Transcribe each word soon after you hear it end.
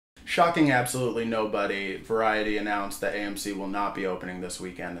Shocking absolutely nobody, Variety announced that AMC will not be opening this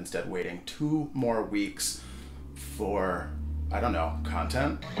weekend, instead waiting 2 more weeks for, I don't know,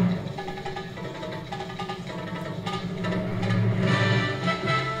 content?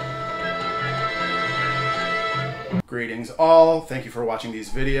 Greetings all, thank you for watching these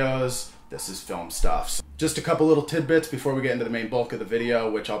videos. This is Film Stuffs. Just a couple little tidbits before we get into the main bulk of the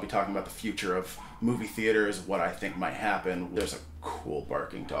video, which I'll be talking about the future of movie theaters, what I think might happen. There's a cool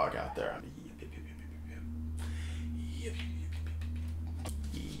barking dog out there.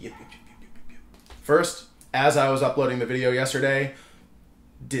 First, as I was uploading the video yesterday,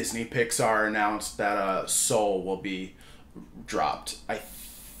 Disney Pixar announced that Soul will be dropped. I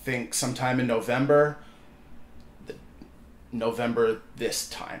think sometime in November this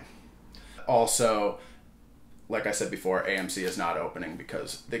time. Also, like I said before, AMC is not opening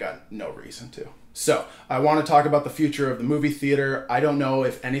because they got no reason to. So, I want to talk about the future of the movie theater. I don't know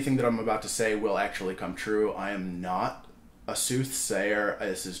if anything that I'm about to say will actually come true. I am not a soothsayer.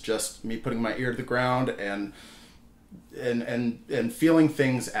 This is just me putting my ear to the ground and feeling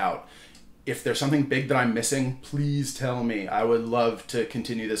things out. If there's something big that I'm missing, please tell me. I would love to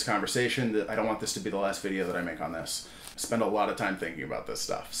continue this conversation. I don't want this to be the last video that I make on this. I spend a lot of time thinking about this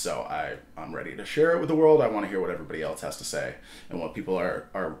stuff, so I'm ready to share it with the world. I want to hear what everybody else has to say and what people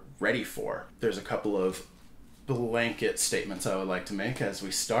are ready for. There's a couple of blanket statements I would like to make as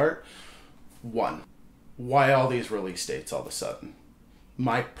we start. 1, why all these release dates all of a sudden?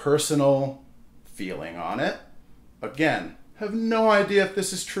 My personal feeling on it, again, have no idea if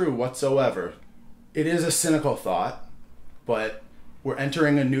this is true whatsoever. It is a cynical thought, but we're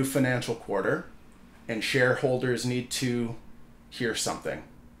entering a new financial quarter, and shareholders need to hear something.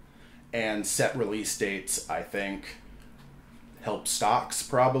 And set release dates, I think, help stocks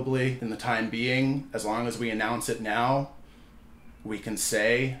probably in the time being. As long as we announce it now, we can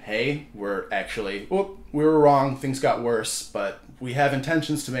say, hey, we're actually, we were wrong, things got worse, but we have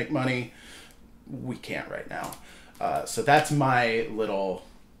intentions to make money. We can't right now. So that's my little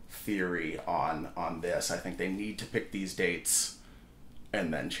theory on this. I think they need to pick these dates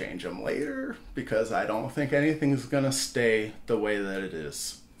and then change them later, because I don't think anything's gonna stay the way that it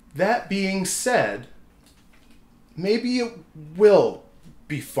is. That being said, maybe it will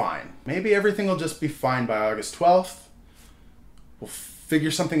be fine. Maybe everything will just be fine by August 12th. We'll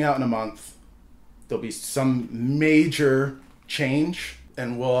figure something out in a month. There'll be some major change,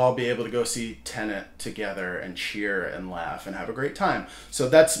 and we'll all be able to go see Tenet together and cheer and laugh and have a great time. So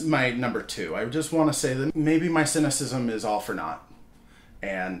that's my number 2. I just want to say that maybe my cynicism is all for naught.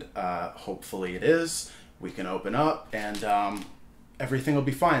 And hopefully it is. We can open up and everything will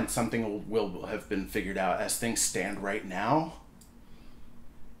be fine. Something will have been figured out. As things stand right now.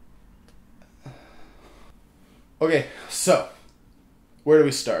 Okay, so where do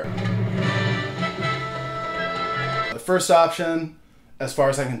we start? The first option, as far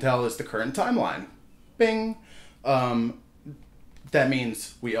as I can tell, is the current timeline. Bing. That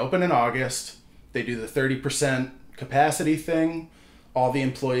means we open in August. They do the 30% capacity thing. All the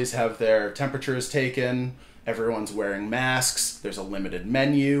employees have their temperatures taken. Everyone's wearing masks. There's a limited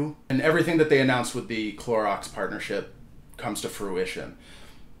menu. And everything that they announced with the Clorox partnership comes to fruition.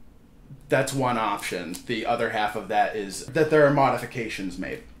 That's one option. The other half of that is that there are modifications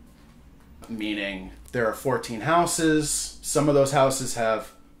made. Meaning there are 14 houses. Some of those houses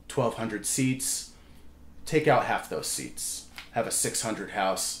have 1,200 seats. Take out half those seats. Have a 600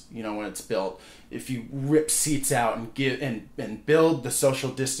 house, you know, when it's built. If you rip seats out and build the social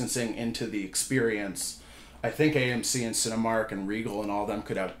distancing into the experience, I think AMC and Cinemark and Regal and all them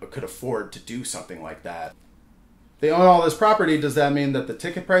could afford to do something like that. They own all this property. Does that mean that the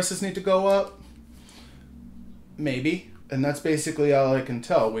ticket prices need to go up? Maybe. And that's basically all I can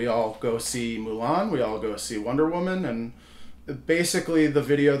tell. We all go see Mulan. We all go see Wonder Woman. And basically the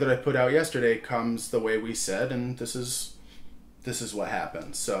video that I put out yesterday comes the way we said. And this is what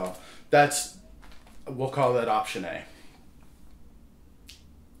happened. So that's, we'll call that option A.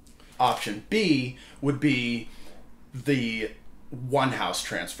 Option B would be the one house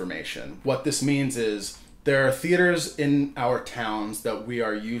transformation. What this means is there are theaters in our towns that we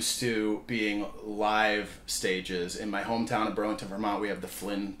are used to being live stages. In my hometown of Burlington, Vermont, we have the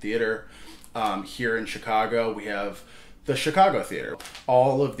Flynn Theater. Here in Chicago, we have the Chicago Theater.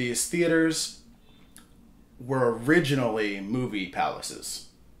 All of these theaters were originally movie palaces.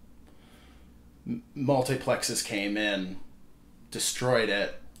 Multiplexes came in, destroyed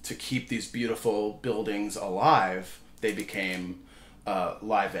it. To keep these beautiful buildings alive, they became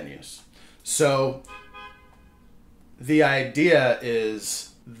live venues. So the idea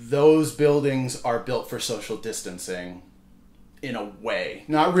is those buildings are built for social distancing in a way.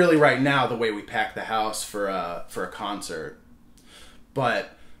 Not really right now the way we pack the house for a concert,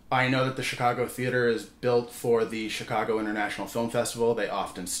 but I know that the Chicago Theater is built for the Chicago International Film Festival. They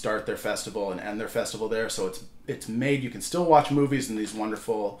often start their festival and end their festival there, so it's made, you can still watch movies in these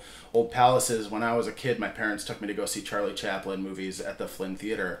wonderful old palaces. When I was a kid, my parents took me to go see Charlie Chaplin movies at the Flynn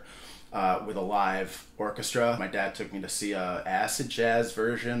Theater with a live orchestra. My dad took me to see a acid jazz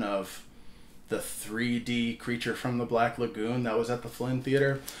version of the 3D Creature from the Black Lagoon that was at the Flynn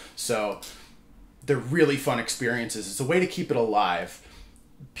Theater. So they're really fun experiences. It's a way to keep it alive.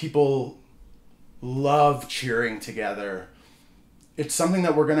 People love cheering together. It's something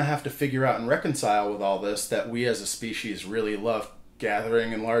that we're going to have to figure out and reconcile with all this, that we as a species really love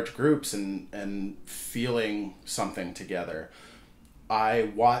gathering in large groups and feeling something together.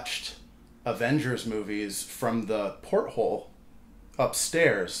 I watched Avengers movies from the porthole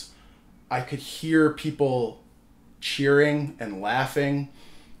upstairs. I could hear people cheering and laughing.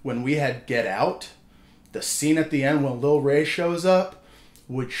 When we had Get Out, the scene at the end when Lil Ray shows up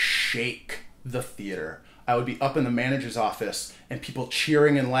would shake the theater. I would be up in the manager's office and people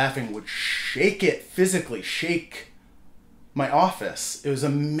cheering and laughing would shake it, physically shake my office. It was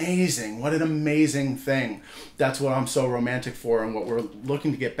amazing. What an amazing thing. That's what I'm so romantic for and what we're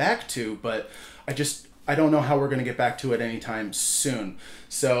looking to get back to, but I don't know how we're going to get back to it anytime soon.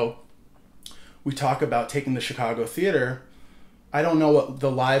 So we talk about taking the Chicago Theater. I don't know what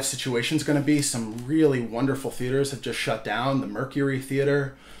the live situation is going to be. Some really wonderful theaters have just shut down. The Mercury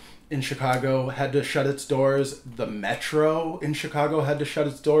Theater in Chicago had to shut its doors. The Metro in Chicago had to shut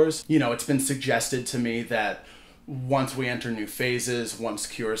its doors. You know, it's been suggested to me that once we enter new phases, once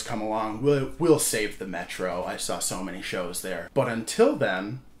cures come along, we'll save the Metro. I saw so many shows there. But until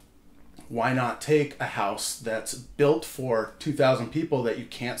then, why not take a house that's built for 2,000 people that you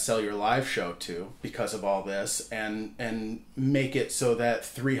can't sell your live show to because of all this, and make it so that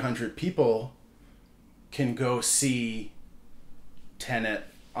 300 people can go see Tenet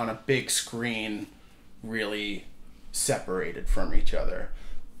on a big screen, really separated from each other.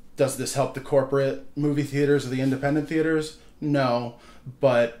 Does this help the corporate movie theaters or the independent theaters? No,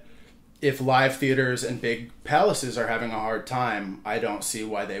 but if live theaters and big palaces are having a hard time, I don't see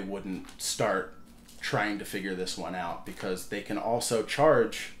why they wouldn't start trying to figure this one out, because they can also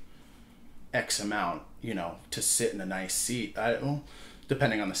charge X amount, you know, to sit in a nice seat.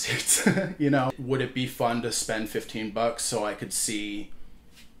 Depending on the seats, you know. Would it be fun to spend $15 so I could see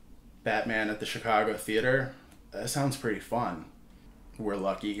Batman at the Chicago Theater? That sounds pretty fun. We're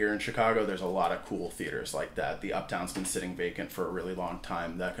lucky here in Chicago. There's a lot of cool theaters like that. The Uptown's been sitting vacant for a really long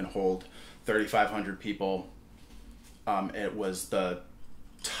time. That can hold 3,500 people. It was the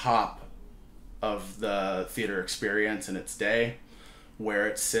top of the theater experience in its day, where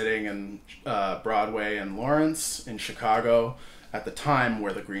it's sitting in Broadway and Lawrence in Chicago. At the time,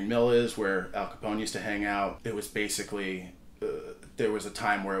 where the Green Mill is, where Al Capone used to hang out, it was basically, there was a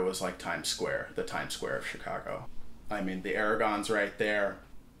time where it was like Times Square, the Times Square of Chicago. I mean, the Aragon's right there,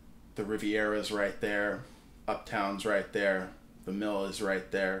 the Riviera's right there, Uptown's right there, the Mill is right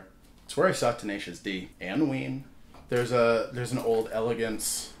there. It's where I saw Tenacious D and Ween. There's an old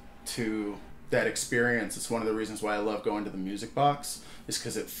elegance to that experience. It's one of the reasons why I love going to the Music Box, is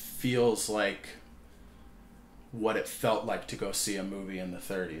because it feels like what it felt like to go see a movie in the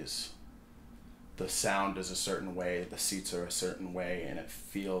 30s. The sound is a certain way, the seats are a certain way, and it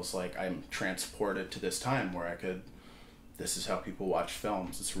feels like I'm transported to this time where this is how people watch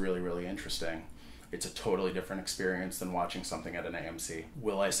films. It's really, really interesting. It's a totally different experience than watching something at an AMC.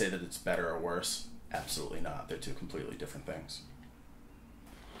 Will I say that it's better or worse? Absolutely not. They're two completely different things.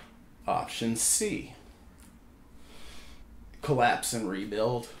 Option C. Collapse and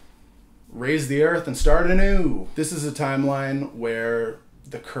rebuild. Raise the earth and start anew. This is a timeline where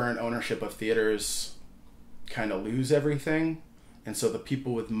the current ownership of theaters kind of lose everything, and so the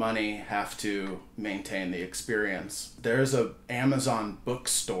people with money have to maintain the experience. There's a Amazon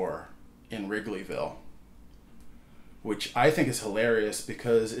bookstore in Wrigleyville, which I think is hilarious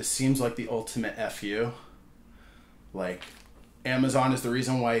because it seems like the ultimate FU. Like, Amazon is the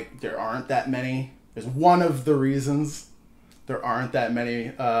reason why there aren't that many. Is one of the reasons there aren't that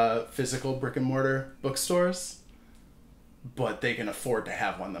many physical brick and mortar bookstores, but they can afford to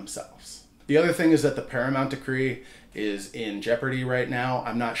have one themselves. The other thing is that the Paramount decree is in jeopardy right now.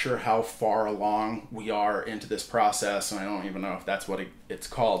 I'm not sure how far along we are into this process, and I don't even know if that's what it's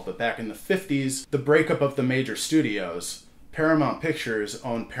called, but back in the 50s, the breakup of the major studios, Paramount Pictures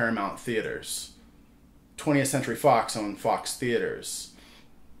owned Paramount Theaters. 20th Century Fox owned Fox Theaters.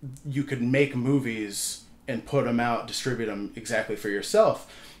 You could make movies and put them out, distribute them exactly for yourself.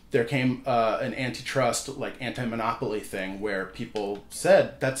 there came an antitrust, like anti-monopoly thing where people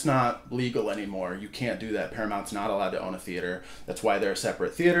said that's not legal anymore. You can't do that. Paramount's not allowed to own a theater. That's why there are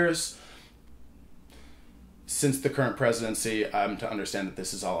separate theaters. Since the current presidency, I'm to understand that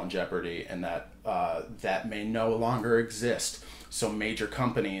this is all in jeopardy and that that may no longer exist. So major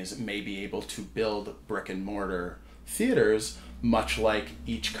companies may be able to build brick and mortar theaters, much like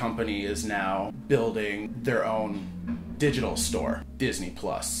each company is now building their own digital store. Disney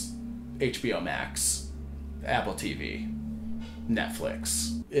Plus, HBO Max, Apple TV,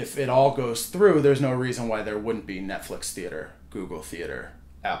 Netflix. If it all goes through, there's no reason why there wouldn't be Netflix Theater, Google Theater,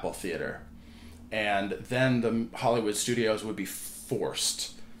 Apple Theater. And then the Hollywood studios would be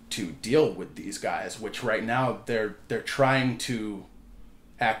forced to deal with these guys, which right now they're trying to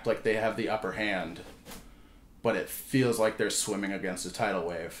act like they have the upper hand, but it feels like they're swimming against a tidal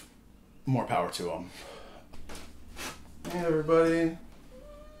wave. More power to them. Hey everybody,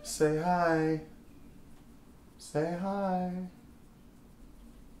 say hi. Say hi.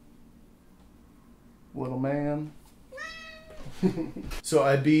 Little man. So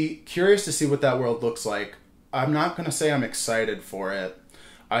I'd be curious to see what that world looks like. I'm not going to say I'm excited for it.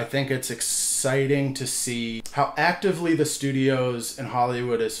 I think it's exciting to see how actively the studios in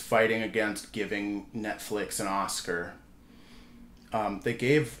Hollywood is fighting against giving Netflix an Oscar. They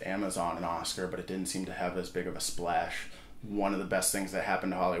gave Amazon an Oscar, but it didn't seem to have as big of a splash. One of the best things that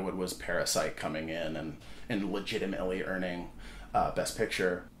happened to Hollywood was Parasite coming in and legitimately earning Best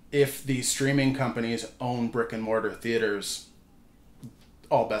Picture. If these streaming companies own brick and mortar theaters,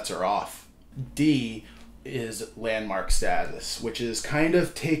 all bets are off. D is landmark status, which is kind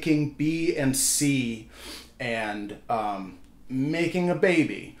of taking B and C and making a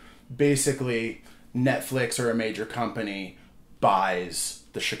baby. Basically, Netflix or a major company buys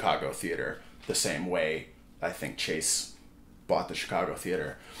the Chicago theater the same way I think Chase bought the Chicago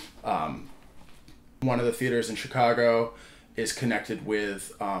theater. One of the theaters in Chicago is connected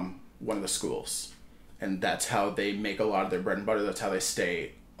with one of the schools, and that's how they make a lot of their bread and butter. That's how they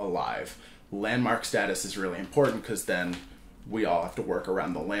stay alive. Landmark status is really important because then we all have to work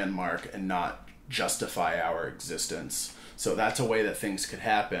around the landmark and not justify our existence. So that's a way that things could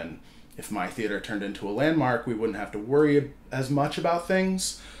happen. If my theater turned into a landmark, we wouldn't have to worry as much about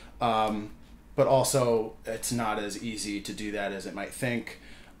things. But also, it's not as easy to do that as it might think,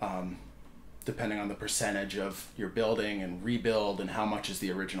 depending on the percentage of your building and rebuild and how much is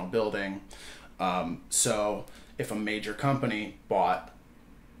the original building. So if a major company bought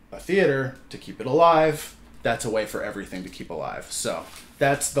a theater to keep it alive, that's a way for everything to keep alive. So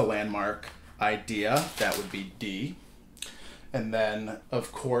that's the landmark idea. That would be D. And then,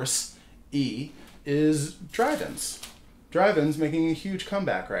 of course, E is drive-ins. Drive-ins making a huge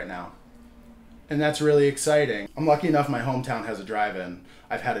comeback right now. And that's really exciting. I'm lucky enough my hometown has a drive-in.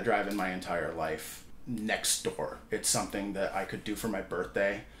 I've had a drive-in my entire life. Next door. It's something that I could do for my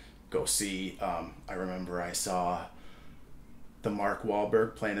birthday. Go see, I remember I saw the Mark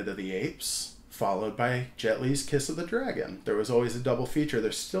Wahlberg Planet of the Apes, followed by Jet Li's Kiss of the Dragon. There was always a double feature.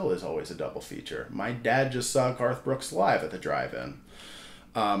 There still is always a double feature. My dad just saw Garth Brooks live at the drive-in.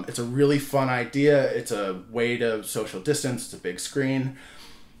 It's a really fun idea. It's a way to social distance. It's a big screen.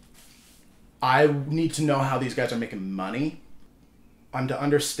 I need to know how these guys are making money. I'm to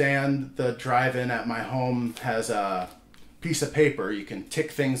understand the drive-in at my home has a piece of paper. You can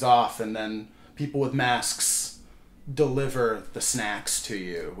tick things off, and then people with masks deliver the snacks to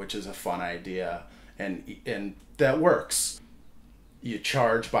you, which is a fun idea, and that works. You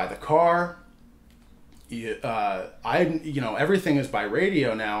charge by the car. Everything is by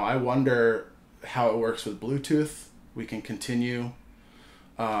radio now. I wonder how it works with Bluetooth. We can continue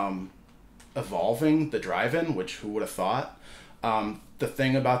evolving the drive-in, which who would have thought? The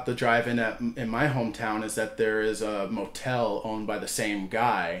thing about the drive-in in my hometown is that there is a motel owned by the same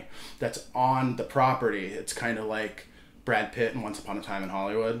guy that's on the property. It's kind of like Brad Pitt in Once Upon a Time in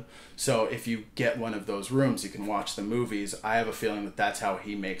Hollywood. So if you get one of those rooms, you can watch the movies. I have a feeling that that's how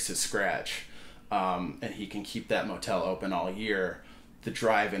he makes his scratch. And he can keep that motel open all year. The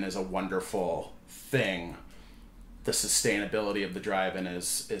drive-in is a wonderful thing. The sustainability of the drive-in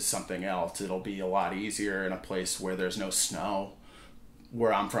is something else. It'll be a lot easier in a place where there's no snow.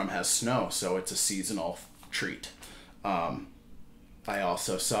 Where I'm from has snow, so it's a seasonal treat. I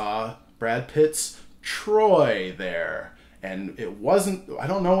also saw Brad Pitt's Troy there, and it wasn't, I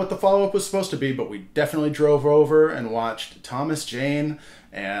don't know what the follow-up was supposed to be, but we definitely drove over and watched Thomas Jane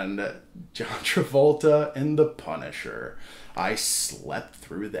and John Travolta in The Punisher. I slept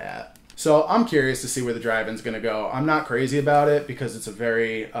through that. So I'm curious to see where the drive-in's gonna go. I'm not crazy about it because it's a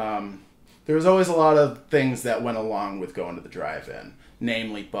very, there was always a lot of things that went along with going to the drive-in.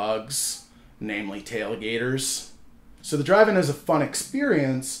 namely bugs, namely tailgaters. So the drive-in is a fun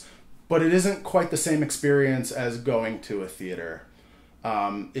experience, but it isn't quite the same experience as going to a theater.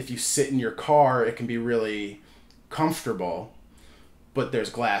 If you sit in your car, it can be really comfortable, but there's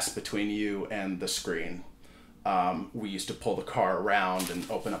glass between you and the screen. We used to pull the car around and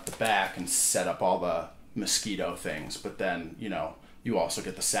open up the back and set up all the mosquito things, but then, you know, you also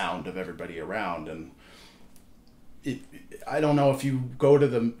get the sound of everybody around. And I don't know if you go to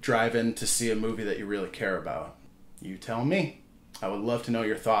the drive-in to see a movie that you really care about. You tell me. I would love to know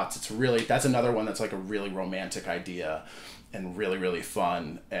your thoughts. That's another one that's like a really romantic idea and really, really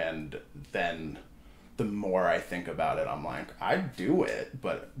fun. And then the more I think about it, I'm like, I'd do it,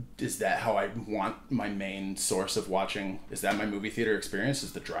 but is that how I want my main source of watching? Is that my movie theater experience?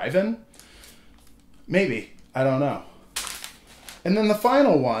 Is the drive-in? Maybe. I don't know. And then the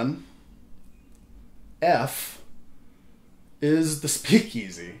final one, F, is the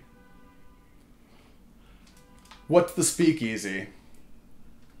speakeasy. What's the speakeasy?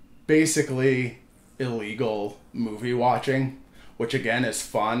 Basically, illegal movie watching, which again is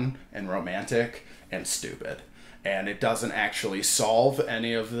fun and romantic and stupid. And it doesn't actually solve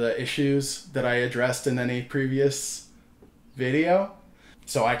any of the issues that I addressed in any previous video.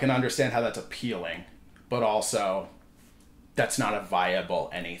 So I can understand how that's appealing, but also that's not a viable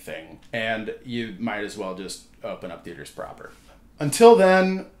anything. And you might as well just open up theaters proper. Until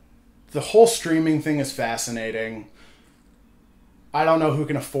then, the whole streaming thing is fascinating. I don't know who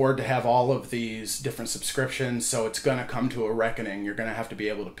can afford to have all of these different subscriptions, so it's going to come to a reckoning. You're going to have to be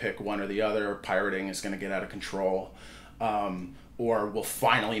able to pick one or the other. Pirating is going to get out of control. Or we'll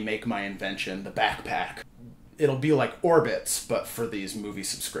finally make my invention, the backpack. It'll be like Orbitz, but for these movie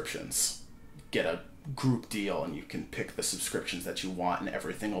subscriptions. Get a group deal and you can pick the subscriptions that you want and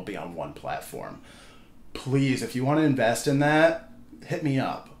everything will be on one platform. Please, if you want to invest in that, hit me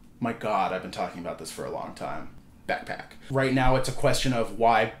up. My God, I've been talking about this for a long time. Backpack. Right now it's a question of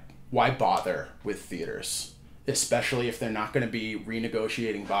why bother with theaters, especially if they're not going to be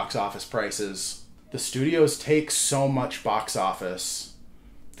renegotiating box office prices. The studios take so much box office,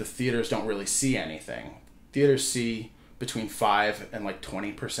 the theaters don't really see anything. Theaters see between 5 and like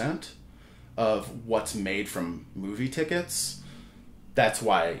 20% of what's made from movie tickets. That's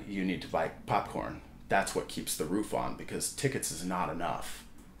why you need to buy popcorn. That's what keeps the roof on, because tickets is not enough.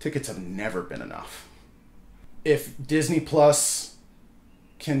 Tickets have never been enough. If Disney Plus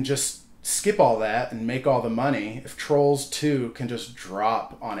can just skip all that and make all the money, if Trolls 2 can just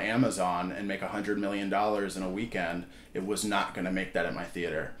drop on Amazon and make $100 million in a weekend, it was not going to make that at my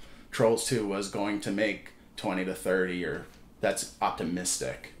theater. Trolls 2 was going to make 20 to 30, or that's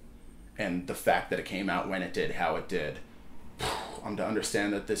optimistic. And the fact that it came out when it did, how it did. I'm to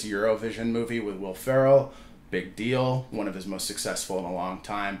understand that this Eurovision movie with Will Ferrell, big deal, one of his most successful in a long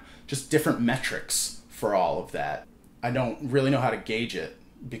time. Just different metrics for all of that. I don't really know how to gauge it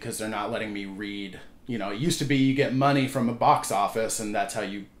because they're not letting me read. You know, it used to be you get money from a box office and that's how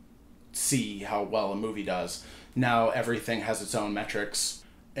you see how well a movie does. Now everything has its own metrics.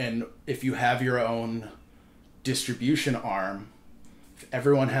 And if you have your own distribution arm, if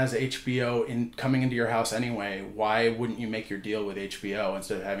everyone has HBO coming into your house anyway, why wouldn't you make your deal with HBO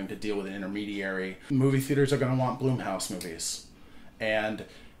instead of having to deal with an intermediary? Movie theaters are going to want Blumhouse movies. And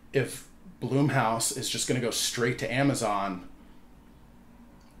if Blumhouse is just going to go straight to Amazon,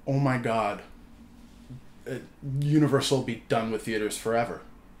 oh my God, Universal will be done with theaters forever.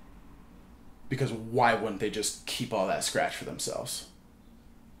 Because why wouldn't they just keep all that scratch for themselves?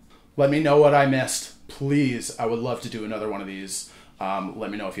 Let me know what I missed. Please, I would love to do another one of these. Let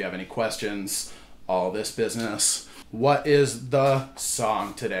me know if you have any questions. All this business. What is the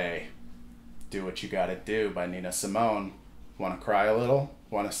song today? Do What You Gotta Do by Nina Simone. Want to cry a little?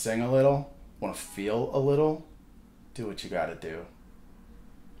 Want to sing a little? Want to feel a little? Do what you gotta do.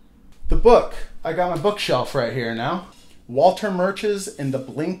 The book. I got my bookshelf right here now. Walter Murch's In the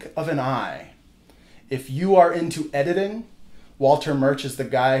Blink of an Eye. If you are into editing, Walter Murch is the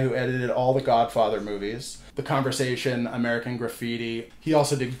guy who edited all the Godfather movies. The Conversation, American Graffiti. He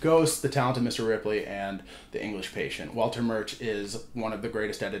also did Ghost, The Talented Mr. Ripley, and The English Patient. Walter Murch is one of the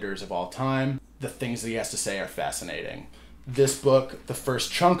greatest editors of all time. The things that he has to say are fascinating. This book, the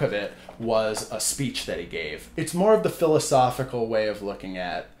first chunk of it, was a speech that he gave. It's more of the philosophical way of looking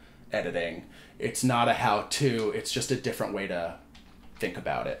at editing. It's not a how-to, it's just a different way to think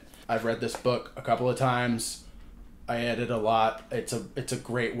about it. I've read this book a couple of times. I edit a lot. It's a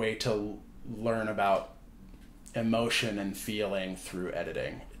great way to learn about emotion and feeling through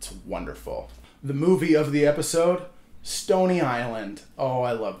editing. It's wonderful. The movie of the episode, Stony Island. Oh,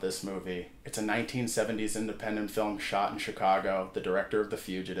 I love this movie. It's a 1970s independent film shot in Chicago. The director of The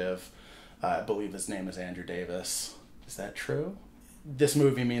Fugitive, I believe his name is Andrew Davis. Is that true? This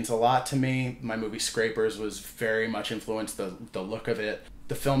movie means a lot to me. My movie Scrapers was very much influenced the look of it.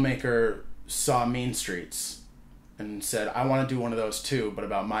 The filmmaker saw Mean Streets and said, I want to do one of those too, but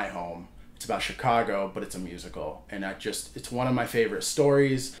about my home. It's about Chicago, but it's a musical. And it's one of my favorite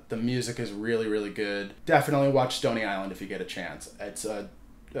stories. The music is really, really good. Definitely watch Stony Island if you get a chance. It's a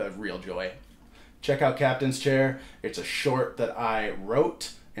real joy. Check out Captain's Chair. It's a short that I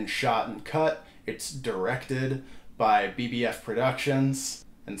wrote and shot and cut. It's directed by BBF Productions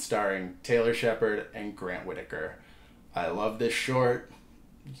and starring Taylor Shepard and Grant Whitaker. I love this short.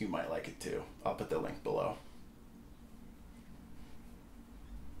 You might like it too. I'll put the link below.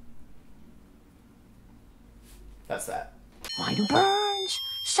 That's that. Why do birds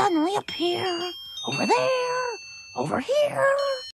suddenly appear over there, over here?